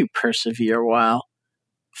do you persevere while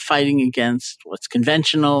fighting against what's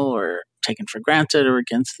conventional or taken for granted or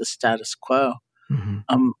against the status quo?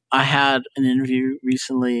 I had an interview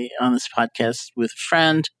recently on this podcast with a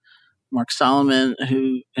friend, Mark Solomon,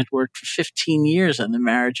 who had worked for 15 years on the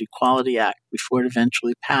Marriage Equality Act before it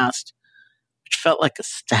eventually passed, which felt like a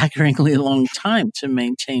staggeringly long time to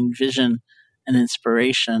maintain vision and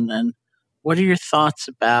inspiration. And what are your thoughts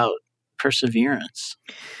about perseverance?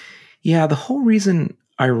 Yeah, the whole reason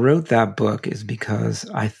I wrote that book is because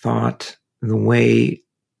I thought the way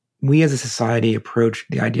we as a society approached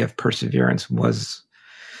the idea of perseverance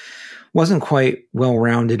wasn't quite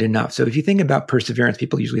well-rounded enough. So if you think about perseverance,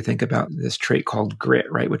 people usually think about this trait called grit,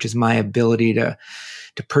 right? Which is my ability to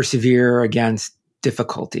persevere against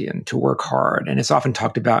difficulty and to work hard. And it's often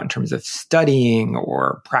talked about in terms of studying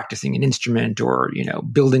or practicing an instrument or,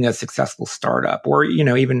 building a successful startup or,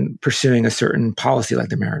 even pursuing a certain policy like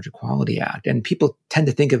the Marriage Equality Act. And people tend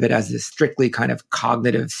to think of it as this strictly kind of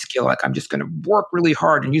cognitive skill, like I'm just going to work really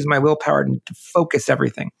hard and use my willpower to focus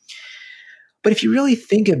everything. But if you really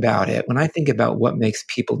think about it, when I think about what makes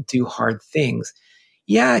people do hard things,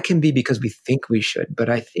 yeah, it can be because we think we should, but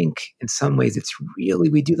I think in some ways it's really,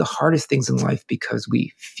 we do the hardest things in life because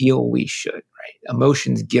we feel we should, right?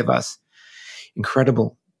 Emotions give us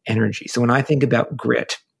incredible energy. So when I think about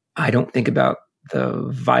grit, I don't think about the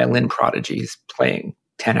violin prodigies playing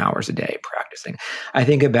 10 hours a day practicing. I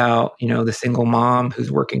think about, the single mom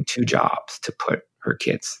who's working 2 jobs to put her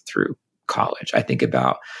kids through college. I think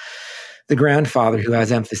about the grandfather who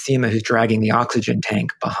has emphysema who's dragging the oxygen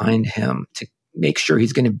tank behind him to make sure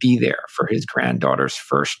he's going to be there for his granddaughter's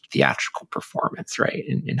first theatrical performance, right,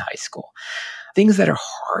 in high school. Things that are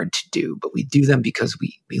hard to do, but we do them because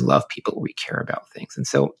we love people, we care about things. And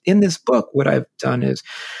so in this book, what I've done is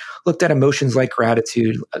looked at emotions like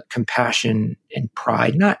gratitude, compassion, and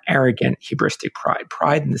pride, not arrogant, hubristic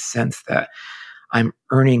pride in the sense that I'm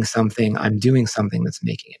earning something, I'm doing something that's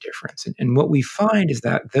making a difference. And what we find is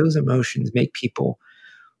that those emotions make people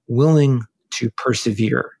willing to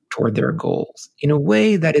persevere toward their goals in a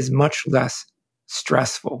way that is much less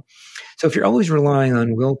stressful. So if you're always relying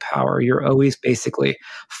on willpower, you're always basically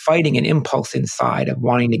fighting an impulse inside of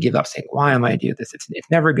wanting to give up, saying, why am I doing this? It's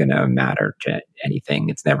never going to matter to anything.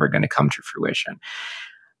 It's never going to come to fruition.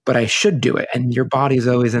 But I should do it. And your body is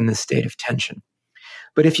always in this state of tension.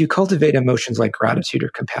 But if you cultivate emotions like gratitude or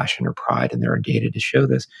compassion or pride, and there are data to show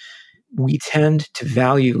this, we tend to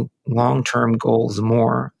value long-term goals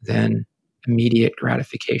more than immediate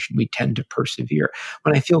gratification. We tend to persevere.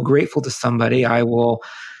 When I feel grateful to somebody, I will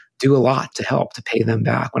do a lot to help, to pay them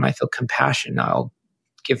back. When I feel compassion, I'll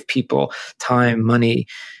give people time, money,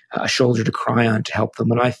 a shoulder to cry on to help them.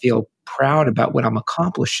 When I feel proud about what I'm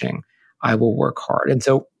accomplishing, I will work hard. And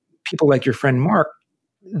so people like your friend Mark,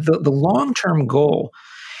 the long-term goal,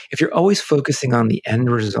 if you're always focusing on the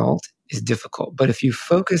end result, is difficult. But if you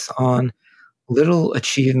focus on little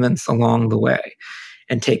achievements along the way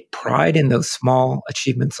and take pride in those small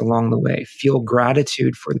achievements along the way, feel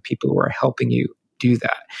gratitude for the people who are helping you do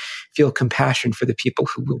that, feel compassion for the people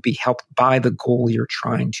who will be helped by the goal you're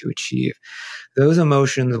trying to achieve, those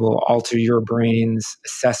emotions will alter your brain's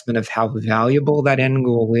assessment of how valuable that end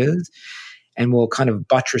goal is, and will kind of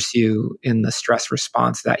buttress you in the stress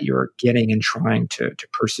response that you're getting and trying to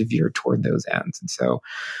persevere toward those ends. And so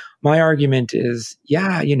my argument is,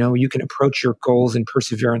 you can approach your goals and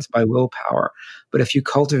perseverance by willpower, but if you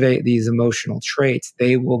cultivate these emotional traits,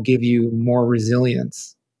 they will give you more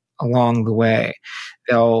resilience along the way.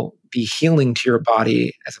 They'll be healing to your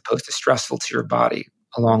body as opposed to stressful to your body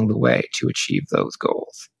along the way to achieve those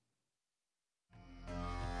goals.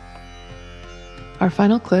 Our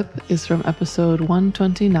final clip is from episode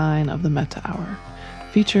 129 of the Metta Hour,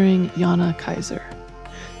 featuring Jana Kaiser.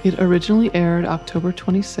 It originally aired October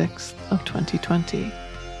 26th of 2020.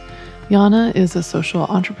 Jana is a social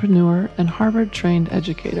entrepreneur and Harvard-trained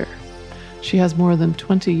educator. She has more than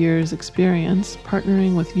 20 years' experience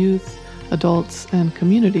partnering with youth, adults, and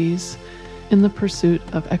communities in the pursuit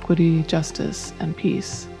of equity, justice, and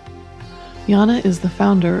peace. Jana is the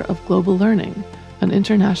founder of Global Learning, an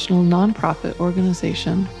international nonprofit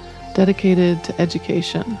organization dedicated to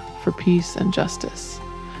education for peace and justice.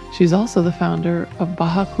 She's also the founder of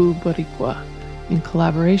Bahaku Boricua, in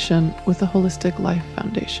collaboration with the Holistic Life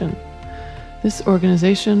Foundation. This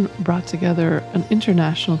organization brought together an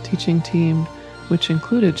international teaching team, which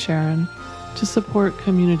included Sharon, to support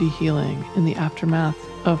community healing in the aftermath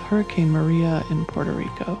of Hurricane Maria in Puerto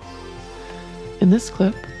Rico. In this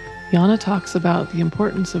clip, Jana talks about the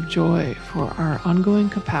importance of joy for our ongoing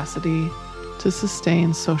capacity to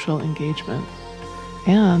sustain social engagement,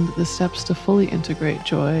 and the steps to fully integrate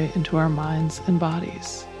joy into our minds and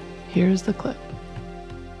bodies. Here's the clip.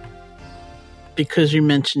 Because you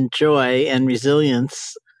mentioned joy and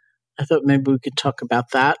resilience, I thought maybe we could talk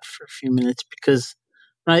about that for a few minutes, because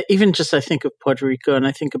I think of Puerto Rico and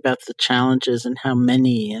I think about the challenges and how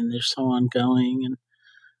many, and they're so ongoing.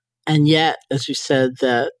 And yet, as you said,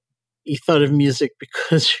 that you thought of music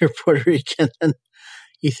because you're Puerto Rican, and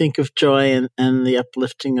you think of joy and the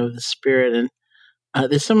uplifting of the spirit. And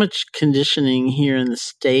there's so much conditioning here in the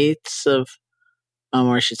States or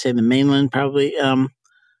I should say the mainland probably,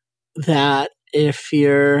 that if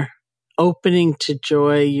you're opening to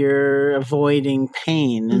joy, you're avoiding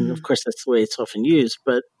pain. And of course, that's the way it's often used.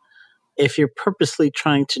 But if you're purposely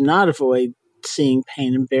trying to not avoid seeing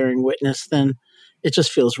pain and bearing witness, then it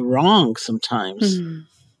just feels wrong sometimes.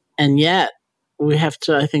 And yet we have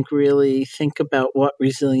to, I think, really think about what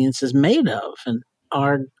resilience is made of. And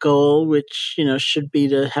our goal, which, should be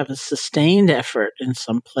to have a sustained effort in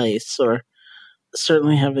some place, or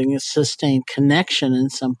certainly having a sustained connection in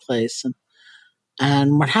some place.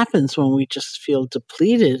 And what happens when we just feel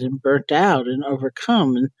depleted and burnt out and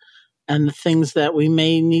overcome, and the things that we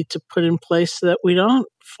may need to put in place so that we don't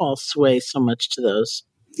fall sway so much to those.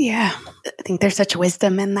 Yeah, I think there's such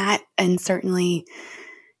wisdom in that. And certainly,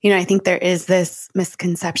 I think there is this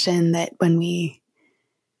misconception that when we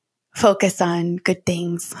focus on good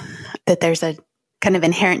things, that there's a kind of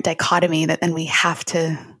inherent dichotomy that then we have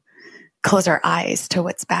to close our eyes to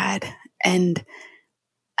what's bad. And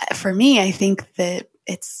for me, I think that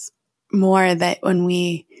it's more that when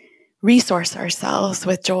we resource ourselves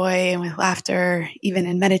with joy and with laughter, even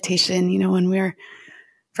in meditation,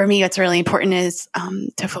 for me, what's really important is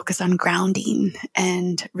to focus on grounding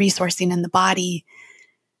and resourcing in the body,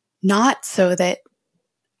 not so that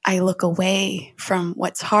I look away from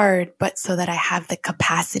what's hard, but so that I have the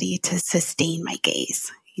capacity to sustain my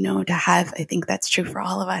gaze, I think that's true for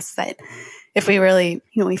all of us, that if we really,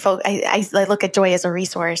 I look at joy as a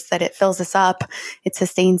resource, that it fills us up, it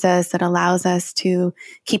sustains us, it allows us to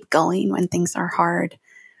keep going when things are hard,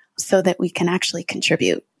 so that we can actually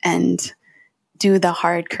contribute and do the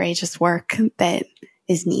hard, courageous work that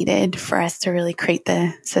is needed for us to really create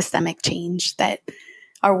the systemic change that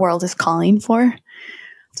our world is calling for.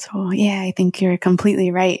 So yeah, I think you're completely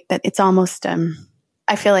right that it's almost,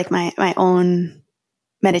 I feel like my own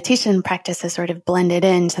meditation practice has sort of blended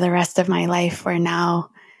into the rest of my life, where now,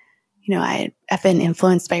 I've been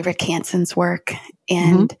influenced by Rick Hanson's work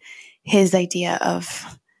and his idea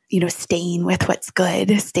of, staying with what's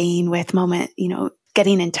good, staying with moment,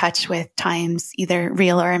 getting in touch with times, either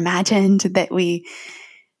real or imagined, that we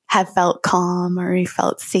have felt calm or we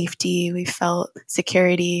felt safety, we felt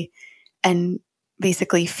security, and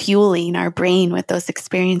basically fueling our brain with those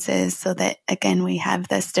experiences so that, again, we have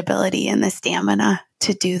the stability and the stamina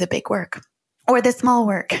to do the big work or the small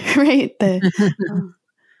work, right?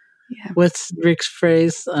 What's Rick's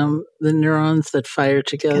phrase? The neurons that fire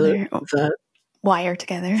together. That wire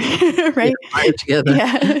together, right? Yeah, wire together.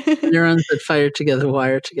 Yeah. Neurons that fire together,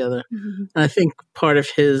 wire together. Mm-hmm. And I think part of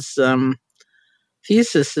his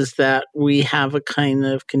thesis is that we have a kind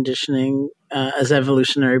of conditioning, as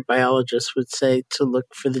evolutionary biologists would say, to look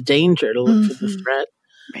for the danger, to look for the threat,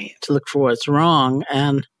 to look for what's wrong.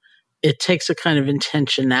 And it takes a kind of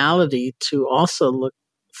intentionality to also look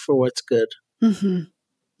for what's good.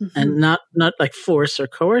 And not like force or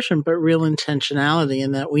coercion, but real intentionality,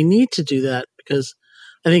 and that we need to do that because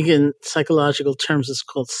I think in psychological terms it's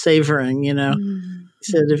called savoring, He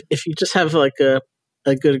said if you just have like a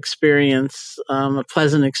good experience, a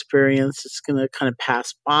pleasant experience, it's going to kind of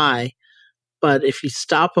pass by. But if you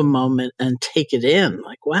stop a moment and take it in,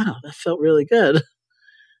 like, wow, that felt really good,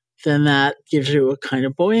 then that gives you a kind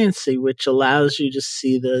of buoyancy, which allows you to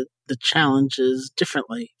see the challenges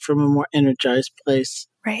differently from a more energized place.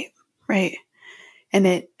 Right. And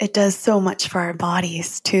it does so much for our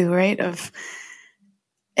bodies too, right? Of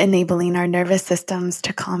enabling our nervous systems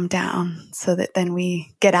to calm down so that then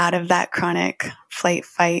we get out of that chronic flight,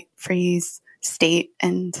 fight, freeze state.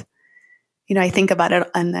 And, I think about it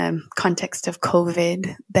in the context of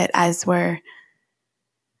COVID, that as we're,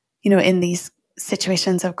 in these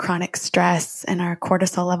situations of chronic stress and our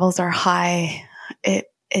cortisol levels are high, it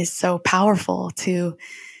is so powerful to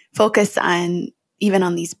focus on even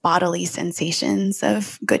on these bodily sensations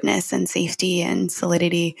of goodness and safety and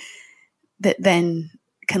solidity that then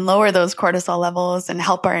can lower those cortisol levels and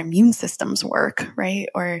help our immune systems work, right?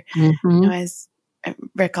 Or, as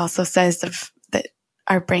Rick also says, that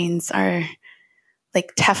our brains are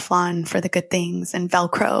like Teflon for the good things and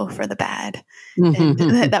Velcro for the bad. And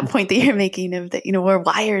that point that you're making of that, we're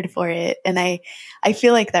wired for it. And I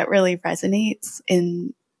feel like that really resonates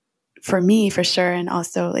for me, for sure. And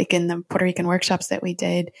also like in the Puerto Rican workshops that we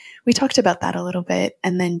did, we talked about that a little bit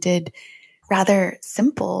and then did rather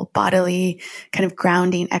simple bodily kind of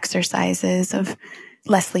grounding exercises of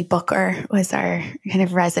Leslie Booker was our kind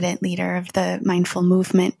of resident leader of the mindful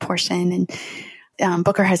movement portion. And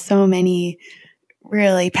Booker has so many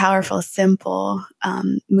really powerful, simple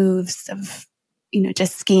moves of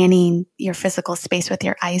just scanning your physical space with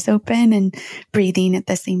your eyes open and breathing at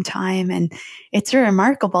the same time. And it's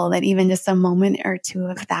remarkable that even just a moment or two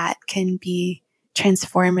of that can be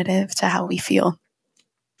transformative to how we feel.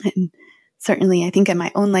 And certainly, I think in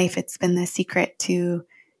my own life, it's been the secret to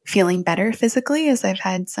feeling better physically as I've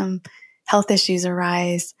had some health issues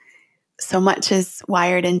arise. So much is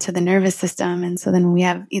wired into the nervous system. And so then when we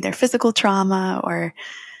have either physical trauma or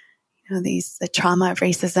the trauma of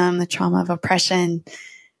racism, the trauma of oppression,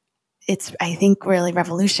 it's, I think, really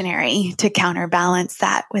revolutionary to counterbalance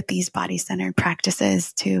that with these body-centered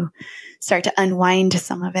practices to start to unwind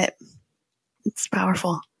some of it. It's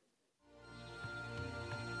powerful.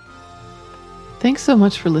 Thanks so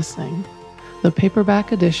much for listening. The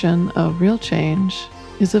paperback edition of Real Change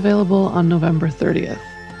is available on November 30th,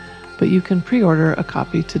 but you can pre-order a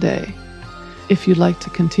copy today. If you'd like to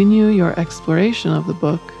continue your exploration of the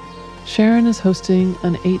book, Sharon is hosting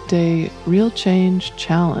an 8-day Real Change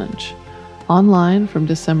Challenge online from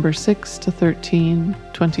December 6 to 13,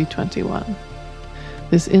 2021.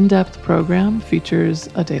 This in-depth program features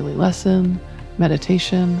a daily lesson,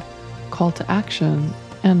 meditation, call to action,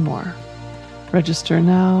 and more. Register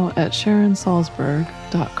now at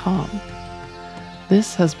SharonSalzberg.com.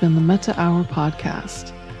 This has been the Metta Hour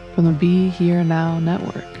podcast from the Be Here Now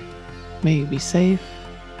Network. May you be safe,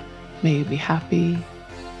 may you be happy,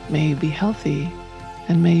 may you be healthy,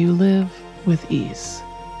 and may you live with ease.